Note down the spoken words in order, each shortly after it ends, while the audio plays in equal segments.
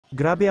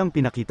Grabe ang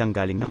pinakitang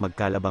galing ng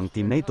magkalabang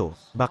team na ito,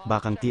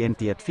 bakbakang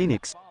TNT at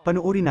Phoenix.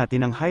 Panuuri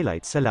natin ang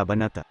highlights sa laban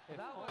na ito.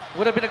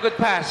 Would have been a good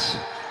pass.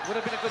 Would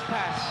have been a good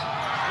pass.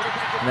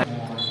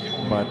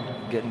 But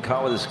getting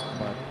caught with his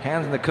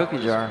hands in the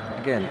cookie jar.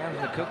 Again,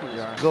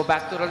 Go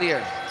back to the leer.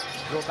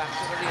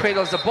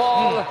 Cradles the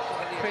ball.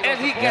 And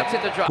he gets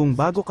it to drop. Kung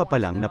bago ka pa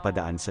lang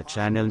napadaan sa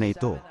channel na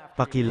ito,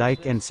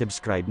 paki-like and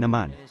subscribe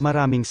naman.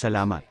 Maraming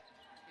salamat.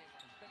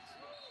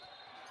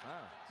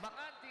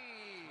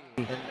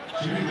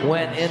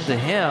 went into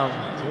him,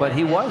 but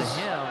he was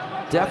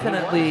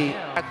definitely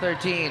At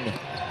 13.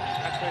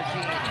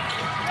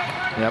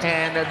 Yep.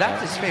 And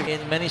that's his favorite.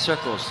 In many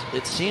circles.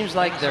 It seems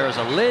like there's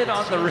a lid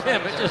on the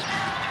rim. It just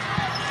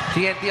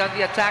TNT on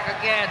the attack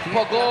again.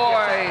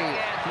 Pogoy.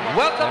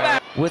 Welcome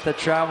back. with the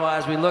travel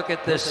as we look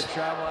at this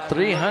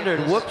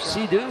 300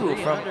 whoop-see-doo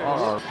from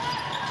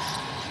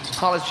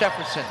Hollis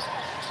Jefferson.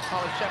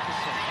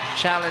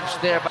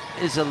 Challenge there.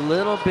 is a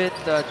little bit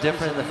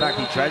different in the fact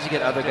he tries to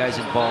get other guys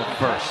involved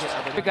first.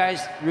 Other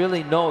guys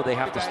really know they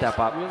have to step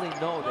up.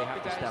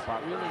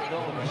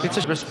 It's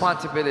a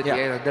responsibility.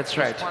 Yeah. That's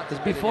right. Because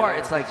before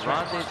it's like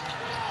Ronde.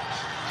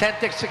 10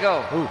 ticks to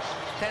go.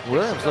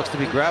 Williams looks to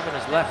be grabbing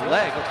his left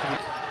leg.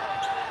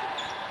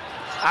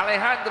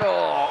 Alejandro.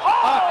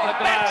 Oh,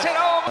 backs it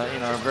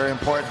over. Very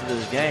important to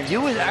this game.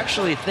 You would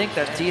actually think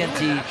that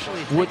TNT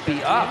would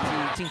be up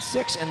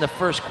 6 in the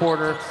first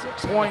quarter.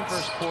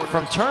 Points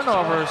from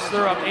turnovers,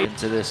 they're up 8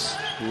 into this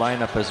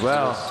lineup as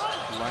well.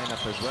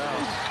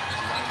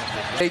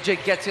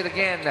 AJ gets it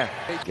again.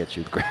 Get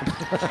you grab.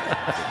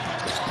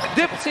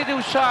 Dipsy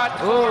do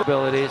shot. Ooh,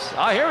 abilities.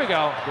 Oh, here we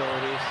go.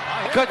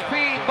 Good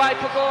feed by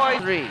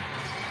Pogoy. 3.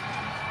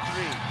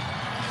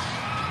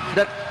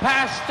 The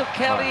pass to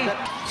Kelly.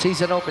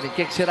 Sees an opening,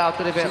 kicks it out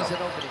to the middle.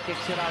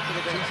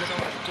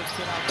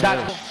 That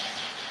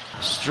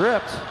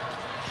Stripped.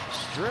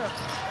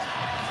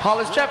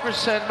 Hollis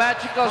Jefferson,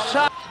 magical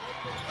shot.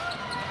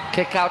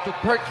 Kick out to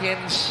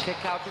Perkins.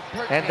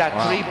 And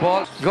that 3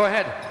 ball. Go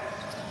ahead.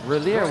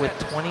 Relier with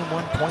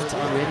 21 points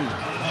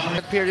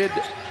already. Period.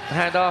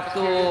 Hand off to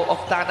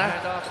Octana.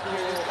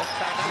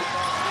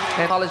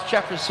 And Hollis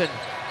Jefferson.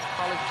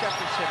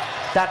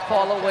 That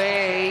fall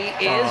away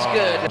is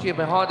good.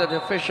 Behind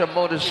the official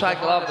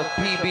motorcycle of the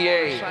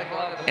PBA.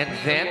 And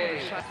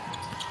then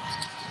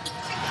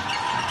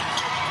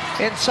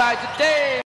inside the day.